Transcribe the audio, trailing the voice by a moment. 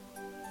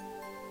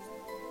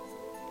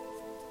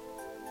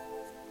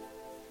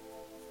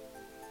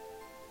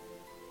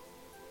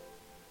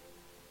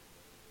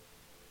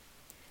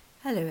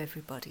Hello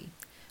everybody.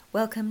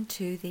 Welcome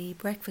to the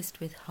Breakfast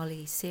with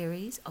Holly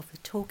series of the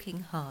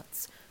Talking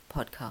Hearts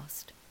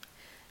podcast.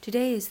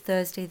 Today is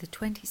Thursday the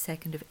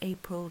 22nd of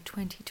April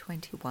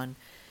 2021.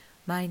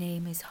 My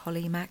name is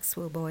Holly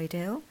Maxwell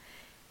Boydell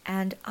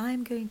and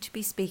I'm going to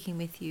be speaking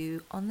with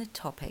you on the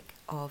topic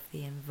of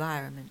the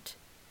environment.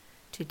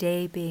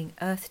 Today being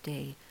Earth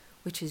Day,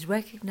 which is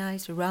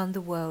recognized around the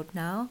world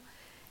now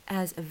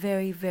as a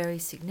very, very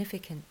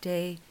significant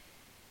day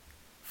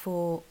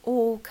for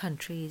all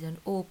countries and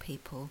all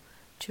people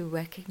to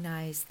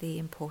recognize the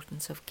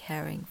importance of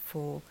caring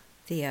for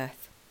the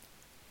earth.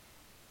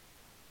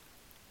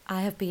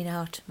 I have been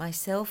out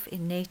myself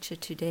in nature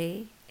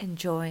today,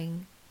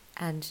 enjoying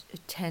and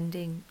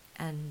attending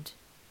and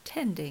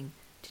tending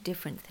to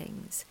different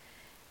things.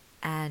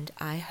 And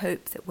I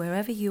hope that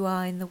wherever you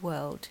are in the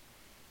world,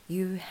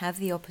 you have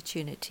the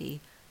opportunity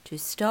to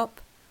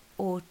stop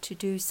or to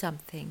do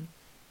something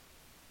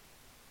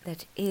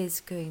that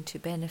is going to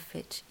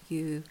benefit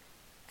you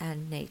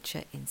and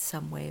nature in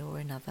some way or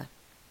another.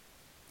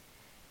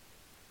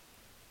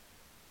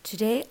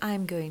 Today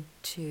I'm going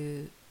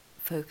to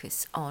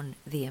focus on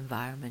the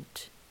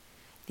environment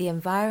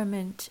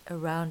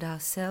around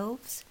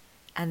ourselves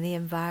and the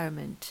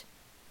environment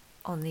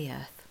on the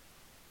earth.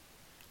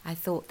 I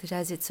thought that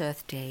as it's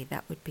Earth Day,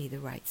 that would be the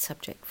right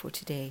subject for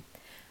today,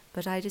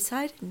 but I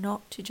decided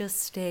not to just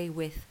stay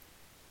with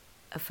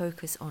a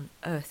focus on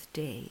Earth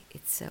Day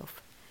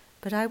itself.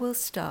 But I will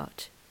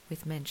start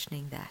with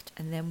mentioning that,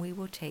 and then we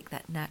will take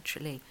that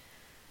naturally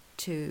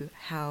to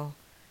how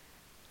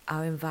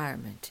our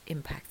environment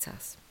impacts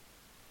us.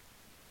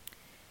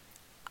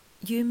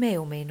 You may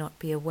or may not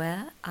be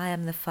aware, I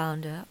am the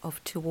founder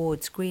of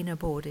Towards Greener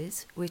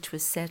Borders, which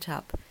was set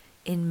up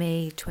in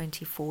May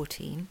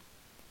 2014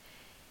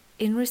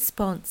 in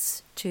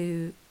response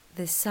to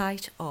the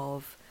sight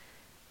of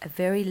a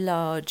very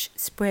large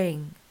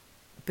spraying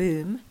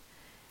boom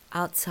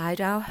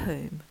outside our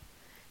home,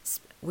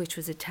 which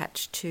was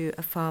attached to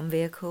a farm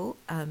vehicle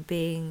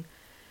being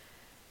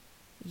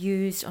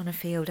used on a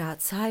field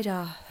outside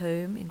our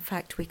home. In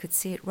fact, we could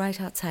see it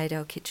right outside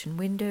our kitchen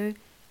window,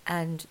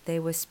 and they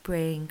were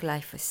spraying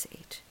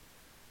glyphosate,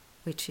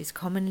 which is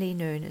commonly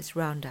known as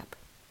Roundup,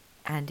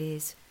 and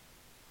is,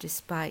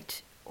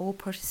 despite all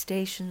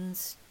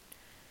protestations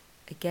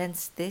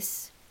against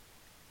this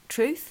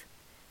truth,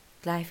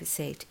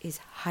 glyphosate is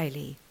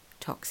highly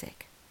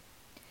toxic.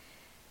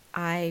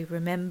 I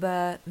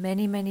remember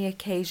many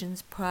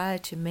occasions prior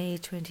to May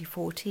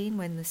 2014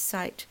 when the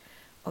sight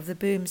of the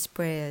boom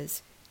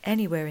sprayers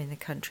anywhere in the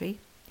country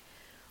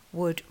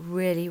would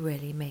really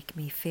make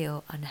me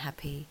feel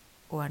unhappy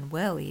or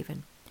unwell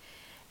even.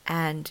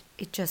 And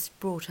it just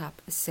brought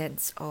up a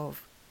sense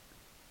of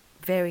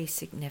very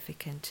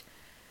significant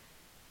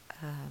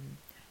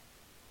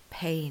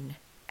pain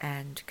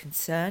and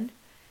concern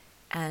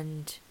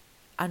and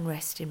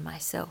unrest in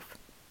myself.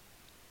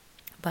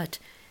 But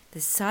the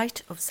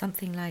sight of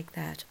something like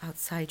that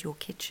outside your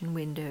kitchen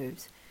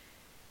windows,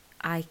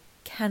 I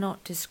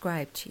cannot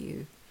describe to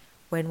you,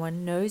 when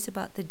one knows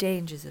about the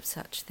dangers of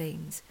such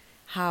things,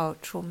 how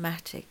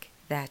traumatic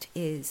that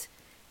is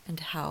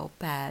and how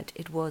bad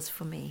it was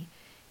for me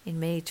in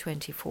May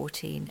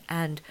 2014.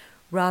 And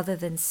rather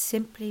than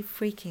simply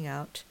freaking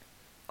out,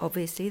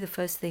 obviously the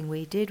first thing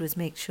we did was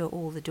make sure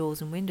all the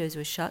doors and windows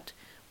were shut,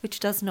 which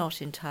does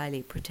not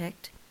entirely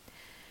protect.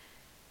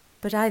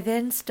 But I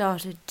then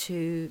started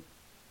to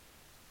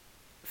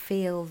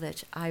feel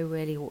that I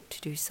really ought to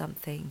do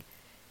something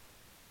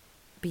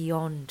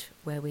beyond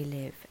where we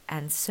live.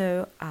 And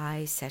so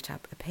I set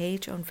up a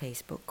page on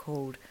Facebook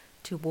called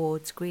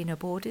Towards Greener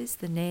Borders.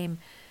 The name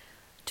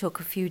took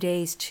a few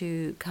days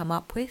to come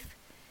up with,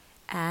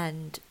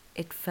 and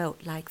it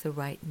felt like the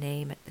right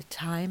name at the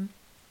time.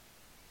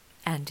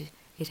 And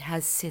it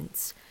has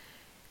since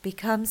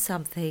become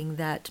something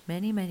that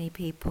many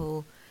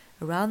people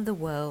around the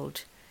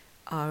world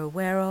are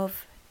aware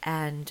of,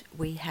 and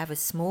we have a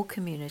small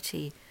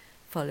community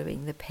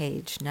following the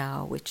page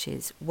now, which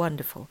is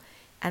wonderful,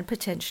 and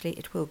potentially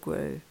it will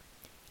grow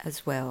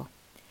as well.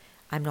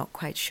 I'm not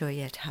quite sure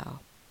yet how.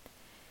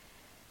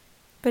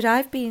 But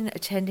I've been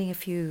attending a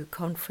few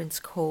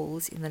conference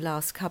calls in the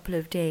last couple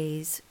of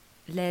days,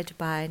 led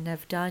by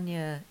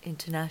Navdanya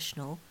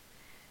International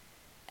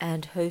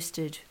and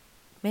hosted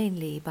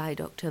mainly by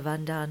Dr.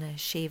 Vandana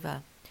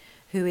Shiva,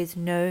 who is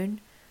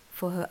known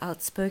for her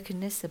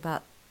outspokenness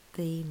about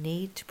the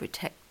need to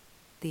protect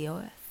the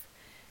earth,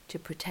 to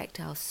protect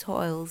our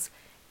soils,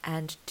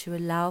 and to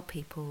allow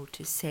people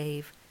to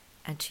save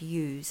and to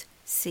use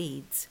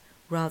seeds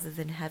rather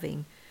than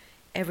having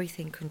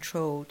everything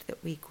controlled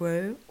that we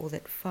grow or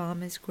that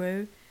farmers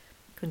grow,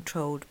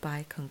 controlled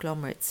by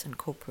conglomerates and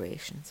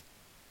corporations.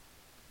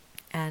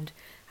 And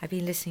I've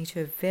been listening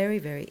to a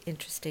very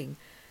interesting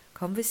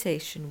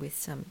conversation with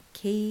some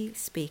key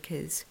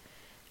speakers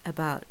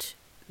about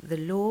the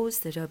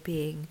laws that are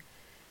being,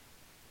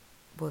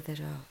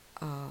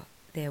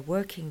 they're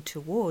working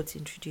towards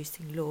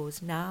introducing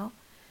laws now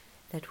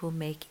that will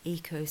make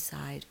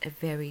ecocide a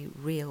very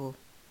real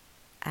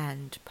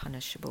and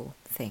punishable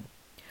thing.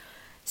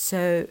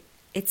 So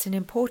it's an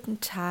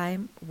important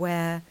time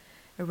where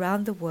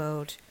around the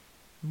world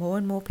more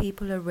and more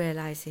people are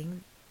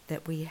realizing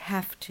that we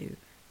have to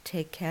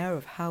take care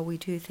of how we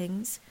do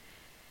things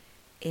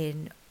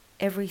in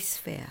every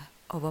sphere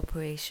of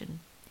operation,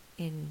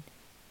 in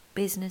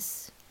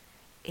business,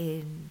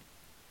 in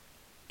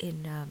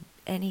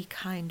any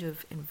kind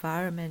of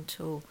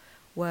environmental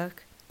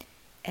work,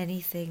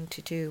 anything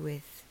to do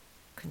with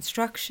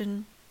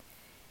construction,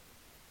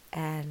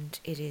 and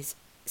it is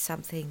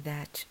something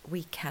that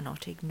we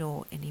cannot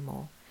ignore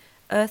anymore.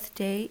 Earth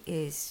Day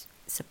is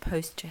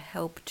supposed to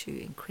help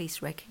to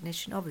increase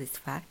recognition of this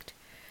fact,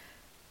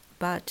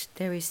 but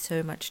there is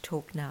so much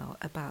talk now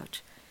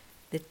about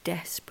the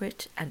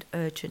desperate and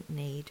urgent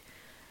need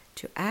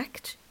to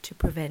act to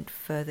prevent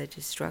further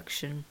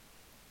destruction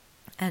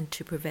and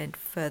to prevent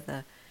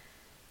further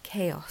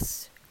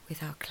chaos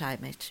with our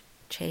climate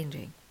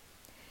changing.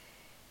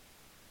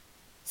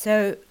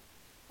 So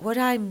what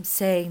I'm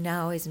saying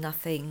now is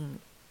nothing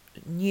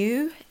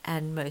new,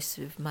 and most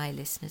of my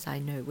listeners I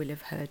know will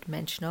have heard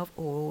mention of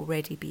or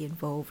already be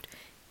involved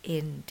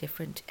in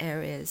different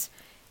areas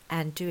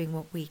and doing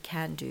what we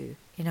can do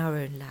in our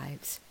own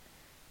lives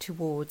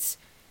towards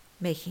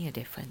making a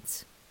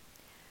difference,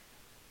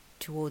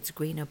 towards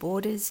greener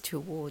borders,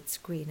 towards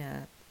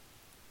greener,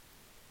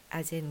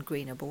 as in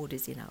greener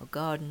borders in our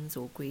gardens,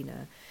 or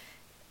greener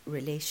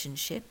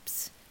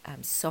relationships,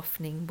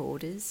 softening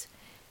borders,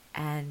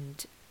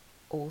 and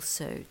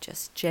also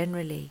just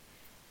generally,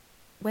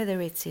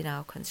 whether it's in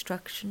our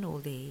construction or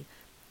the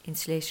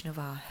insulation of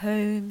our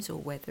homes, or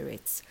whether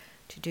it's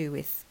to do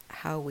with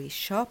how we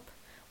shop,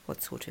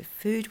 what sort of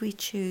food we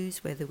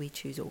choose, whether we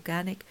choose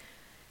organic,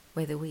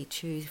 whether we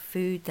choose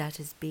food that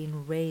has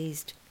been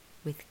raised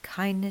with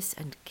kindness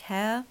and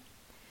care,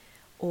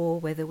 or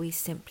whether we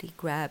simply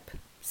grab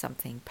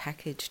something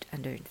packaged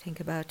and don't think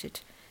about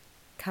it,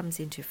 comes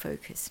into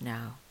focus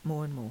now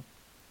more and more.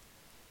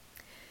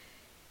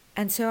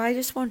 And so I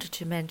just wanted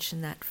to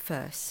mention that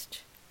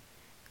first,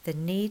 the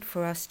need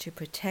for us to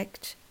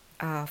protect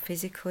our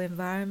physical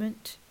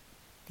environment,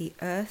 the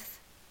earth,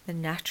 the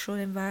natural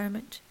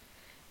environment,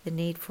 the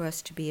need for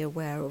us to be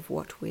aware of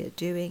what we're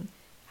doing,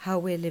 how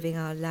we're living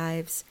our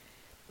lives,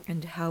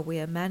 and how we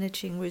are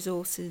managing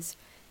resources,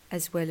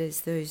 as well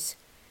as those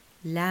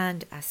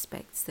land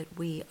aspects that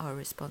we are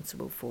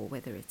responsible for,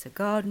 whether it's a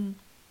garden,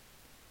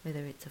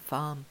 whether it's a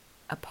farm,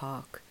 a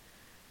park,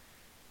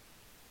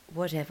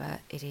 whatever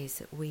it is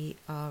that we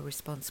are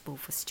responsible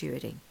for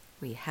stewarding.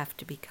 We have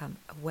to become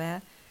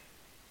aware,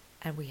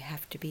 and we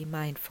have to be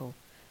mindful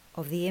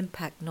of the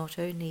impact not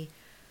only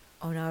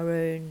on our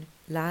own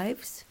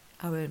lives,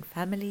 our own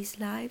families'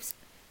 lives,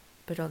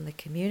 but on the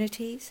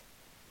communities,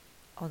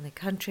 on the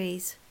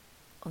countries,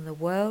 on the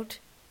world,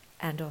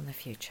 and on the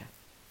future.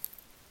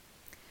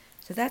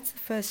 So that's the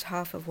first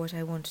half of what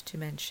I wanted to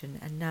mention,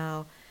 and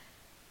now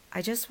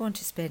I just want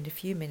to spend a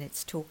few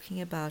minutes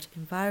talking about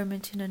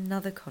environment in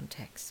another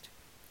context.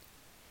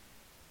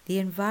 The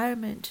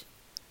environment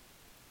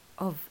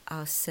of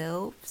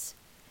ourselves,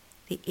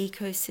 the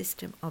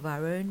ecosystem of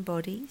our own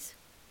bodies,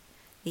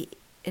 the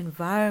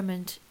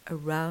environment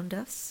around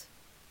us,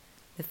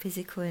 the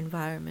physical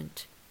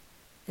environment,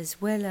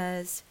 as well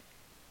as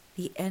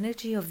the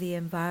energy of the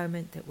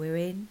environment that we're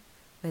in,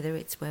 whether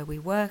it's where we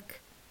work,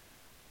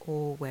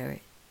 or whether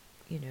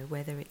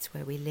it's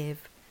where we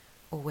live,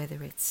 or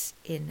whether it's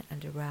in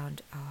and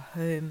around our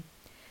home.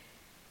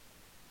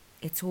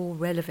 It's all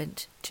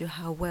relevant to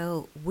how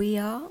well we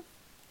are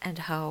and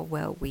how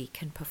well we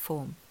can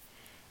perform.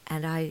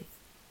 And I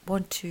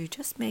want to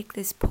just make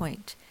this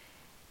point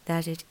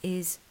that it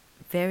is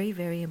very,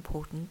 very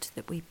important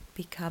that we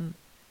become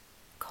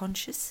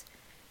conscious,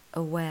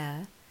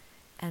 aware,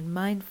 and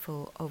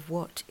mindful of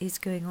what is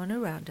going on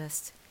around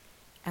us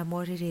and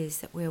what it is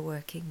that we're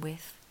working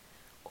with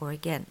or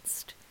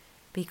against,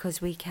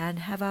 because we can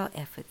have our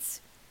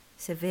efforts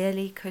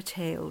severely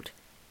curtailed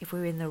if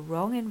we're in the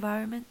wrong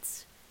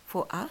environments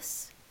for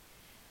us,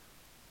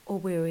 or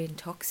we're in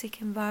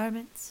toxic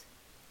environments,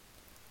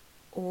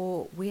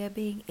 or we are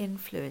being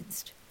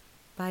influenced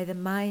by the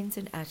minds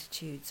and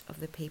attitudes of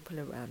the people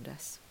around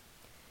us,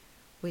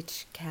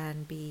 which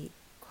can be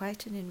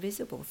quite an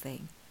invisible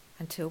thing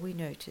until we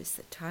notice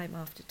that time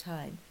after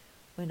time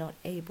we're not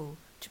able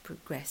to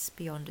progress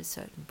beyond a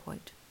certain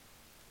point.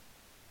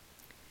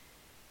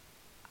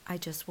 I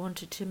just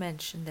wanted to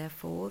mention,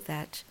 therefore,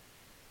 that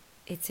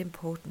it's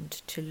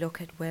important to look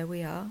at where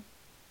we are,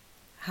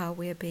 how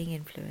we are being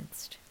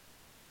influenced,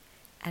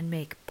 and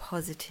make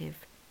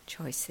positive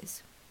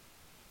choices.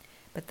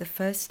 But the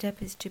first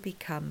step is to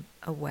become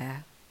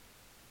aware,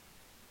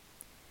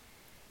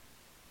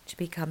 to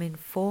become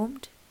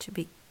informed, to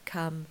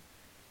become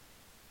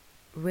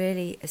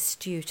really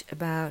astute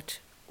about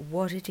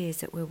what it is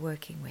that we're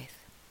working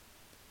with,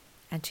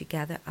 and to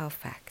gather our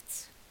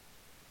facts.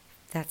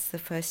 That's the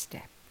first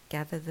step.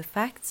 Gather the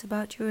facts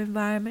about your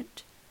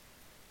environment,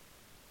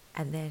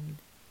 and then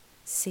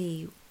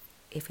see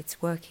if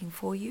it's working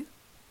for you,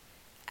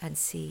 and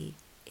see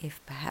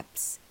if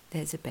perhaps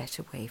there's a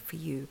better way for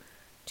you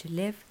to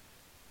live,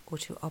 or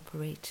to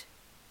operate,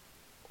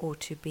 or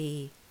to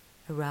be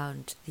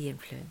around the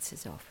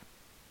influences of.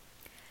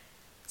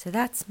 So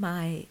that's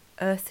my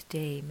Earth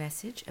Day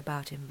message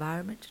about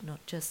environment,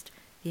 not just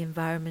the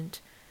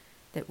environment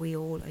that we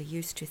all are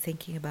used to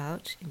thinking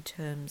about in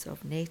terms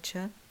of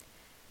nature,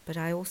 but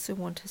I also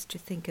want us to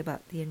think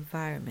about the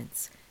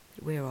environments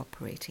that we're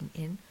operating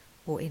in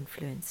or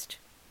influenced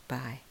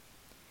by.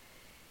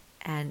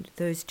 And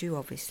those do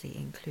obviously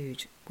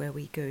include where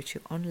we go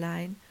to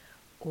online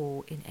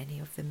or in any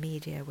of the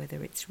media,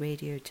 whether it's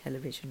radio,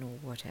 television,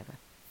 or whatever.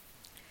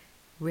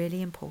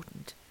 Really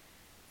important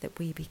that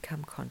we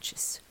become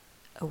conscious,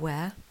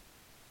 aware,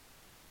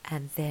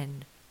 and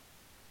then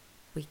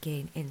we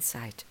gain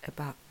insight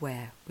about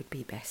where would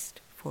be best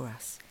for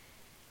us.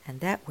 And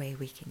that way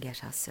we can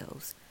get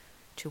ourselves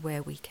to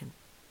where we can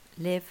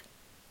live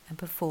and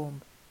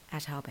perform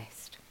at our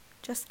best.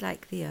 Just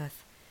like the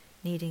earth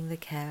needing the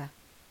care,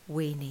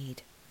 we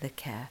need the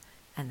care.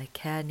 And the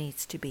care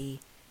needs to be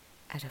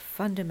at a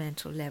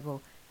fundamental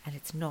level, and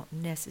it's not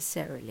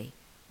necessarily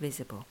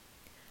visible.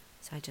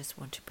 So I just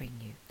want to bring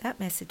you that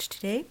message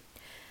today.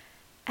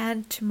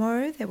 And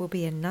tomorrow there will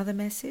be another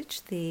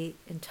message, the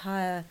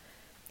entire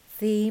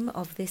theme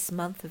of this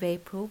month of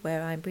April,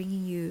 where I'm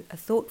bringing you a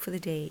thought for the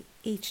day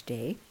each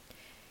day,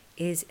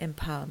 is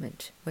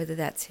empowerment, whether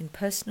that's in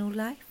personal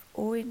life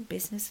or in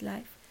business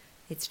life.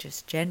 It's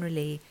just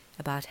generally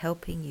about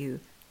helping you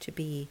to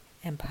be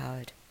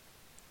empowered.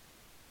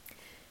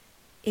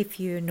 If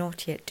you're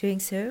not yet doing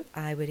so,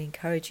 I would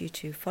encourage you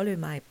to follow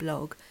my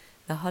blog,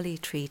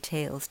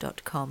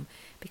 thehollytreetales.com,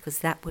 because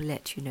that will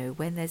let you know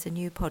when there's a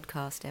new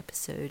podcast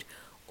episode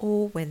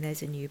or when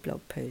there's a new blog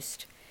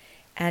post.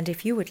 And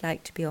if you would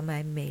like to be on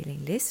my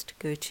mailing list,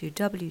 go to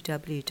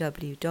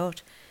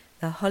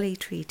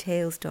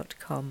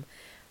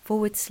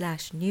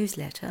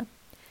www.thehollytreetales.com/newsletter.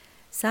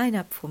 Sign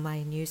up for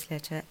my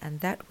newsletter,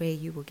 and that way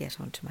you will get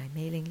onto my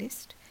mailing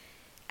list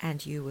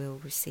and you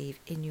will receive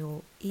in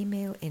your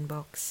email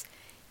inbox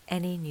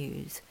any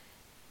news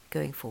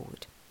going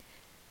forward.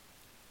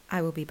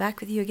 I will be back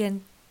with you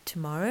again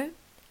tomorrow.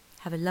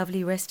 Have a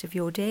lovely rest of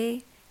your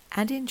day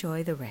and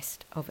enjoy the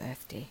rest of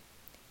Earth Day.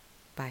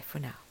 Bye for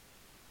now.